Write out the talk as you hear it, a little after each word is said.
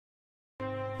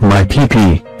My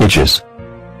PP itches.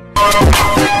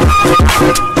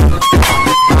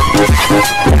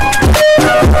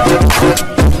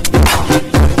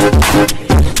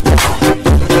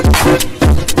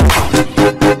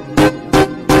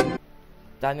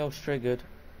 Daniel's triggered.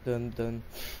 Dun dun.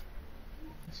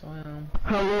 Yes, I am.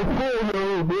 Hello,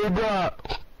 hello, we're back.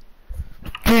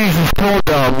 Jesus, calm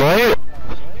down, mate.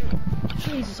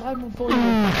 Jesus, I'm on volume.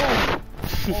 Oh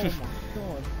my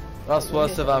god. That's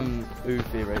worse if I'm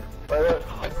Oofy, right?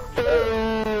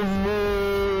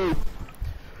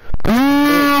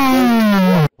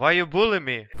 Why you bullying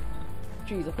me?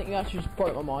 Jeez, I think you actually just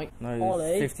broke my mic. No,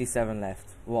 Ollie. 57 left.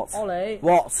 What? Ollie.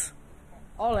 What?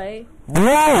 Ollie.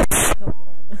 What?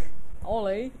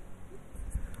 Ollie.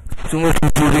 Can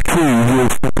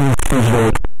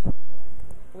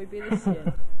We be this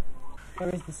year. Where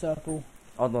is the circle?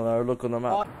 I don't know, look on the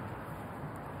map.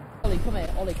 Ollie, come here.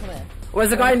 Ollie, come here.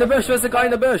 Where's the guy in the bush? Where's the guy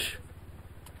in the bush?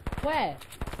 Where?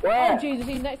 Where? Oh Jesus,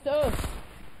 he's next to us.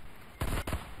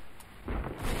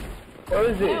 Where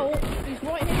is Hell, he's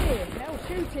right here. Hell,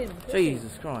 shoot him.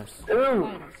 Jesus Christ.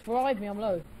 Thanks. Revive me, I'm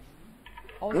low.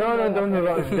 No, don't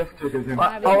revive.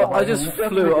 I just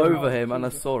flew over him and I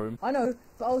saw him. I know,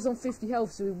 but I was on 50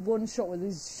 health, so one shot with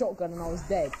his shotgun and I was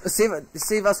dead. See,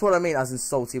 that's what I mean as in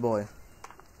salty boy.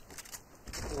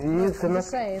 I'm just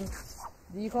saying,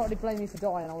 you can't really blame me for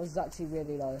dying, I was actually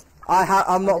really low.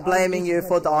 I'm not blaming you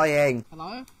for dying.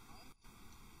 Hello?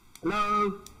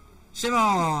 Hello.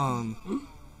 Shimon!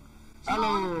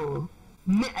 Hello.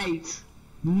 Mate.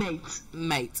 Mate.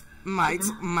 Mate.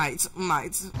 M8.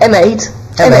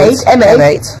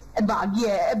 A bag,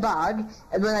 yeah, a bag.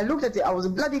 And when I looked at it, I was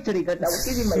bloody triggered. I was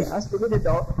using my ass to get the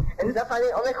door. And then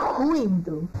finally, I'm like, who him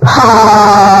to?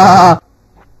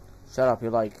 Shut up,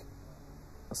 you're like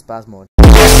a spasmod.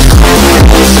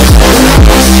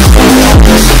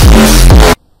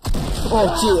 Oh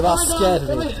gee, that scared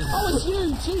me. Oh, it's you!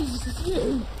 Jesus, it's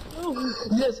you! Oh,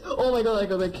 yes. Oh my god,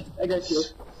 I got you.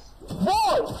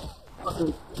 Boy!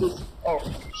 Fucking piece. Oh,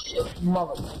 shit.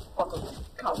 Motherfucking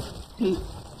cunt. Piece.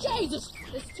 Jesus!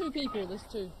 There's two people, there's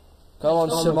two. Come on,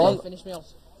 Shimon. Finish me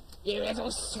off. You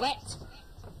little sweat!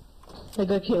 I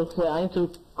got killed. Wait, I need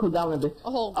to cool down a bit.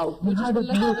 Oh, you had a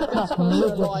blue cup and you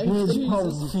just really What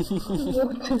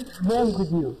is wrong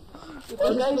with you?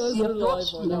 You guys, you're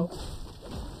watching now.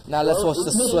 Now let's watch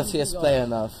the sweatiest player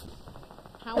enough.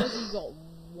 How has he got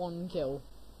one kill?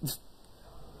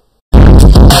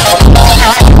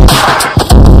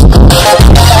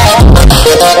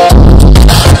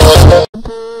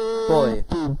 Boy.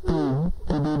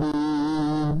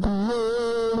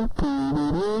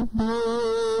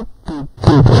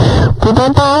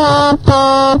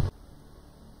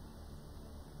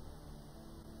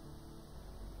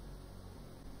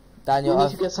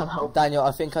 Daniel,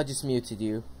 I think I just muted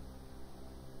you.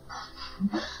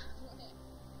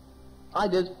 I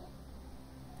did.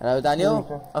 Hello,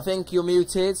 Daniel? I think you're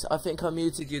muted. I think I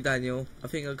muted you, Daniel. I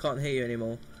think I can't hear you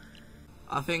anymore.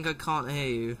 I think I can't hear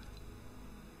you.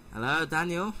 Hello,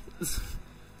 Daniel?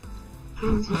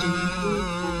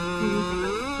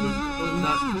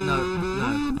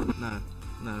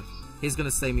 No. He's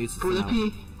gonna stay muted for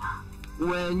now.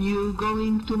 When you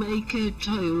going to make a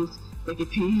child, take a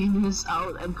penis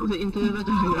out and put it into the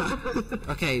vagina.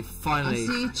 Okay, finally. I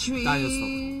see trees. Daniel,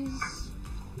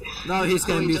 stop. No, he's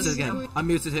getting muted again. I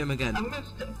muted him again.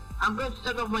 I'm going to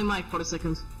turn off my mic for a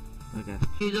second. Okay.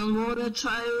 You don't want a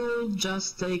child,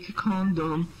 just take a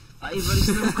condom. If there is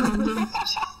no condom.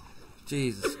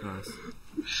 Jesus Christ.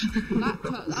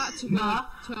 That to me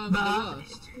turned the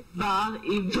worst. But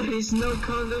if there is no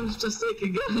condoms, just take a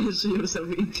gun and shoot yourself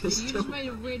in the chest. You just made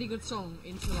a really good song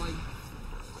into like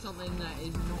something that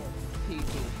is not PG.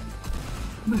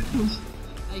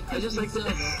 I just like the...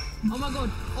 Oh my god,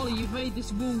 Ollie, you've made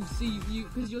this wall see you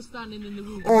because you're standing in the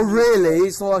wall. Oh really?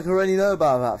 It's not like I already know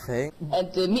about that thing.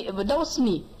 And but that was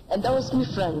me, and that was my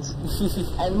friends.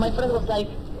 And my friend was like,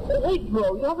 oh, wait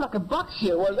bro, you have like a bug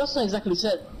here. Well, that's not exactly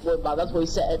said, but that's what he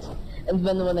said. And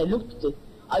then when I looked at it,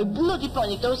 I bloody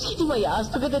panicked. I was hitting my ass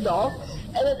to get the door,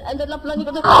 and then I panicked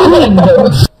on the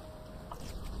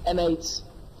M8.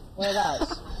 Where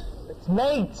that?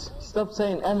 Mate, stop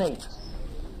saying M8.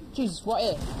 Jesus, what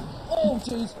here? Oh,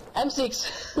 jeez. M6.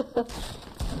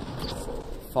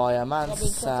 Fireman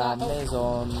Sam is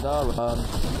on the run.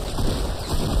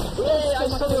 Yay, I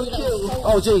saw your kill.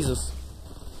 Oh, Jesus.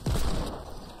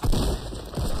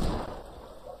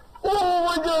 Oh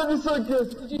my god, it's so good.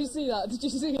 Did you see that? Did you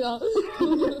see that?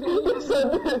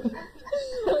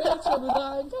 I got shot with that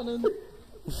hand cannon.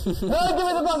 No, give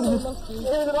me the bandages. Give me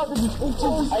the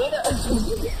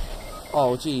bandages.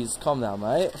 Oh, jeez, calm down,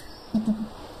 mate.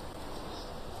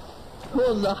 Who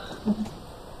was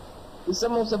that?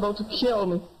 Someone's about to kill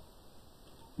me.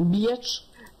 Bitch.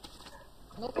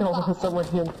 Oh, someone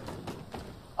here.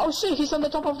 Oh shit, he's on the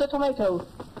top of the tomato.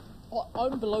 Oh,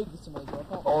 I'm below the tomato. I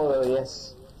can't. Oh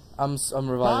yes. I'm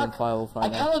reviving Firewolf I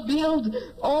right now. cannot build.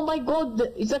 Oh my god,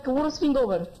 it's like a worst thing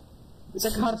over. It's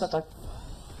like a heart attack.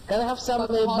 Can I have some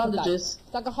bandages?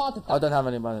 It's like a heart attack. I don't have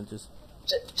any bandages.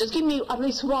 Just give me at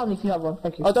least one if you have one.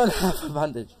 Thank you. I don't have a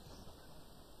bandage.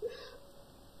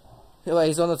 Wait,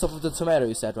 he's on the top of the tomato,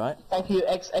 you said, right? Thank you,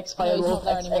 X No, he's Firewolf, not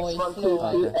there X anymore, he's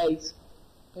 1228.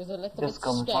 He was a little Just bit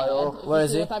come, scared. Firewolf. if Where you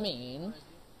is see he? What I mean,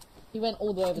 he went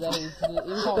all the way over there. He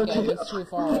can't get him. He's too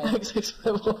far away. X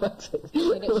Firewolf. He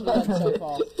literally went so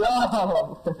far.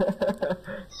 No!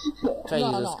 Jesus,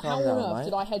 No, how calm on down, earth mate.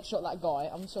 did I headshot that guy?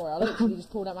 I'm sorry, I literally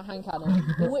just pulled out my hand cannon.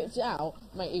 He whipped it out,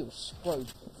 mate. He was screwed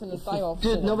from the day off.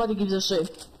 Dude, nobody gives a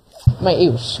shit. Mate, he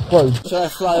was screwed. Shall I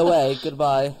fly away?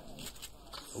 Goodbye.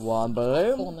 One Go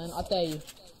balloon. on then, I dare you.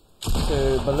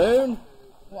 2 balloon.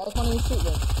 What, I can't even shoot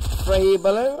them. 3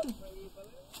 balloon.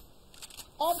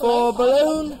 Oh, 4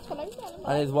 balloon. balloon.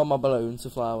 I need 1 more balloon to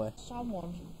fly away.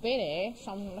 Someone's been here,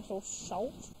 some little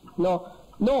salt. No,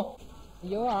 no!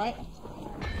 You alright?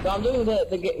 No, I'm doing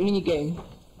the mini game.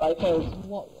 I failed.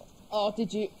 What? Oh,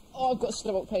 did you? Oh, I've got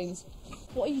stomach pains.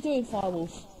 What are you doing,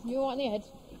 Firewolf? You alright in the head?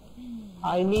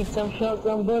 I need some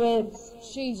shotgun bullets.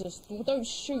 Jesus, well, don't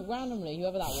shoot randomly,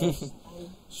 whoever that was.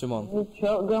 Shimon.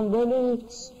 Shotgun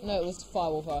bullets. No, it was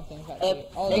Firewolf, I think, actually.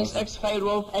 Oh, there's- X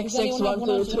Firewolf, does anyone have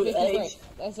 150 XX1228. brick?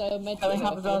 There's a med Can I kit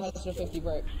have for that? 150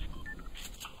 brick.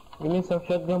 You need some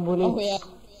shotgun bullets. Oh yeah,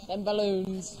 them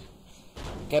balloons.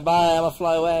 Goodbye, I'ma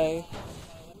fly away.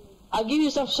 I'll give you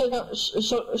some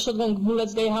shotgun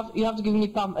bullets. You have to give me a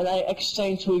pump, and I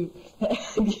exchange with.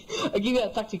 I give you a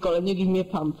tactical, and you give me a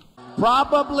pump.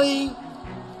 Probably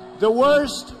the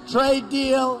worst trade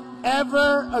deal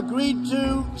ever agreed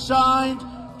to, signed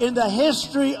in the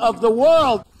history of the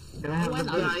world. Can I have the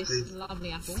bullets,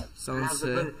 Lovely apple. Someone's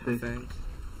here, I think.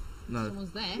 No.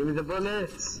 Someone's there. Give me the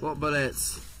bullets. What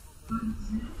bullets?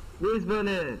 These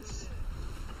bullets.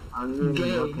 I'm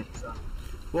gay. Rockets.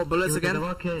 What bullets again?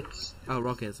 Rockets. Oh,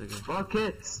 rockets, okay.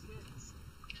 Rockets.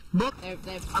 They're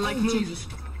I like oh, me. Jesus.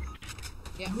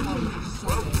 Yeah, oh,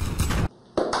 sorry.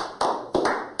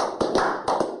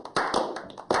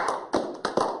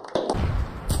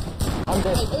 I'm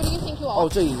dead. Wait, who do you think you are? Oh,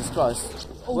 Jesus Christ.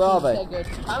 Oh, Where are Jesus, they? They're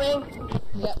good. Coming.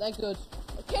 Yep, they're good.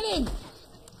 Kill him!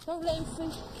 Don't let him see.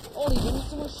 Ollie, when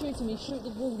someone's shooting me, shoot the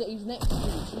wall that he's next to.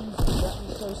 Jesus,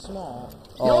 that's so smart.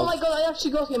 Oh my god, I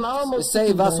actually got him. I almost.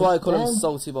 Say that's why I call him Man.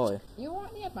 Salty Boy. You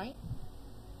alright there, mate?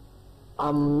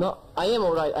 I'm not. I am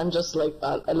alright. I'm just like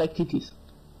I like titties.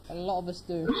 A lot of us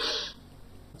do.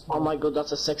 Oh my god,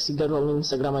 that's a sexy girl on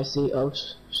Instagram. I see. Oh,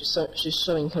 she's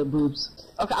showing her boobs.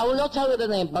 Okay, I will not tell you the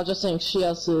name, but just saying she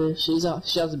has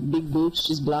big boobs.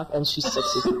 She's black and she's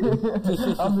sexy.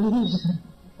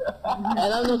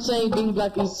 And I'm not saying being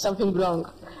black is something wrong.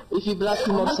 If you're black,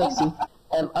 you're more sexy.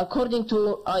 According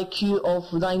to IQ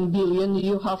of 9 billion,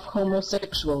 you have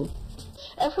homosexual.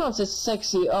 Everyone says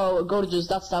sexy, oh, gorgeous,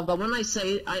 that stuff, but when I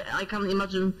say it, I can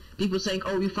imagine people saying,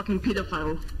 oh, you fucking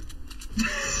pedophile.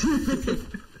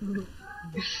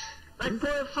 Like, what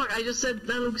the fuck, I just said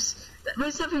that looks...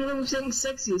 There's nothing wrong with saying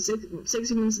sexy.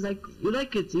 Sexy means, like, you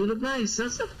like it, you look nice,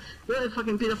 that's stuff. You're a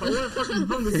fucking pedophile, what the fuck is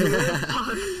wrong with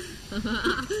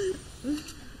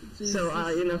you? So,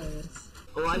 you know...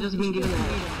 Oh, I just been given a...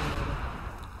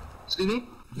 Excuse me?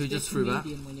 Who just threw that?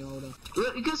 When you're older.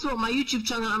 Well, guess what? My YouTube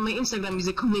channel and my Instagram is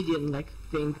a comedian like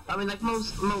thing. I mean, like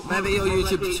Maybe your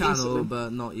most YouTube likely channel, Instagram.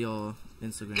 but not your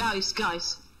Instagram. Guys,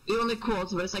 the only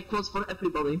quotes, but it's like quotes for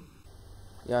everybody.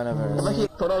 Yeah, I know very well. But here,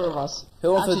 for all of us.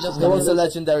 Who wants Actually, a, just who wants a gonna-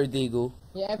 legendary deagle?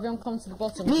 Yeah, everyone comes to the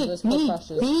bottom because there's pod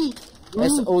crashes.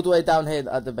 It's all the way down here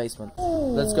at the basement.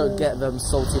 Let's go get them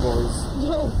salty boys.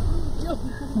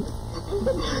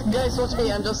 Guys, watch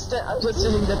me. I'm just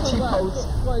doing the T-pose.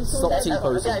 Stop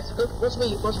T-posing. Guys,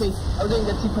 watch me. I'm doing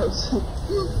the T-pose.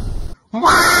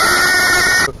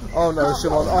 Oh no,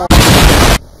 Shimon. Oh.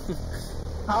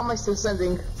 How am I still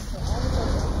sending?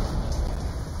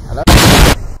 Hello?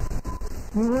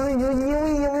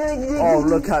 Oh,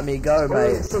 look at me go,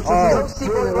 mate. Oh.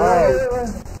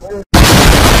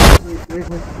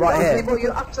 Right here. People,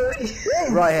 you actually...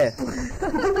 Right here.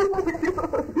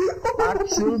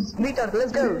 Actions. Meter,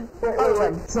 let's go.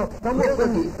 Alright, so,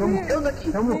 kill the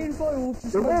key.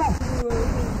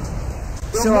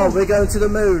 Sure, we're going to the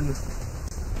moon.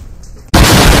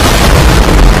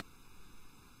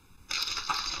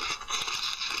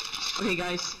 Okay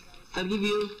guys, I'll give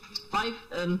you five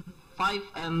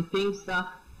things that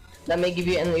may give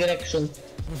you an erection.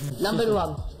 Number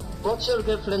 1, what's your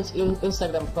girlfriend's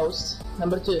Instagram post?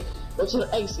 Number 2, what's your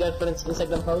ex-girlfriend's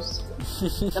Instagram post?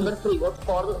 Number 3, what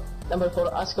porn? Number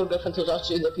 4, ask your girlfriend to touch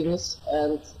you in the penis.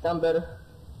 And number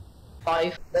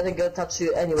 5, let a girl touch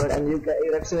you anywhere and you get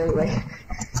erection anyway.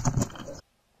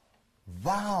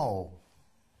 Wow!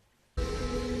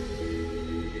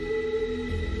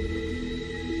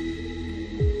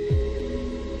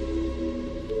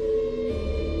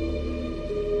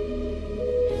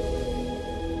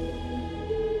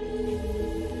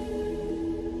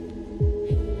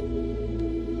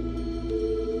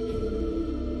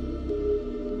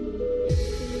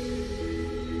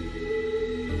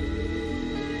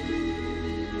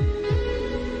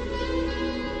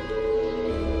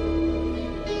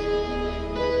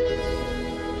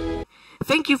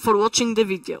 Thank you for watching the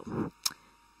video.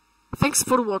 Thanks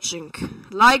for watching.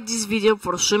 Like this video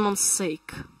for Szymon's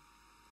sake.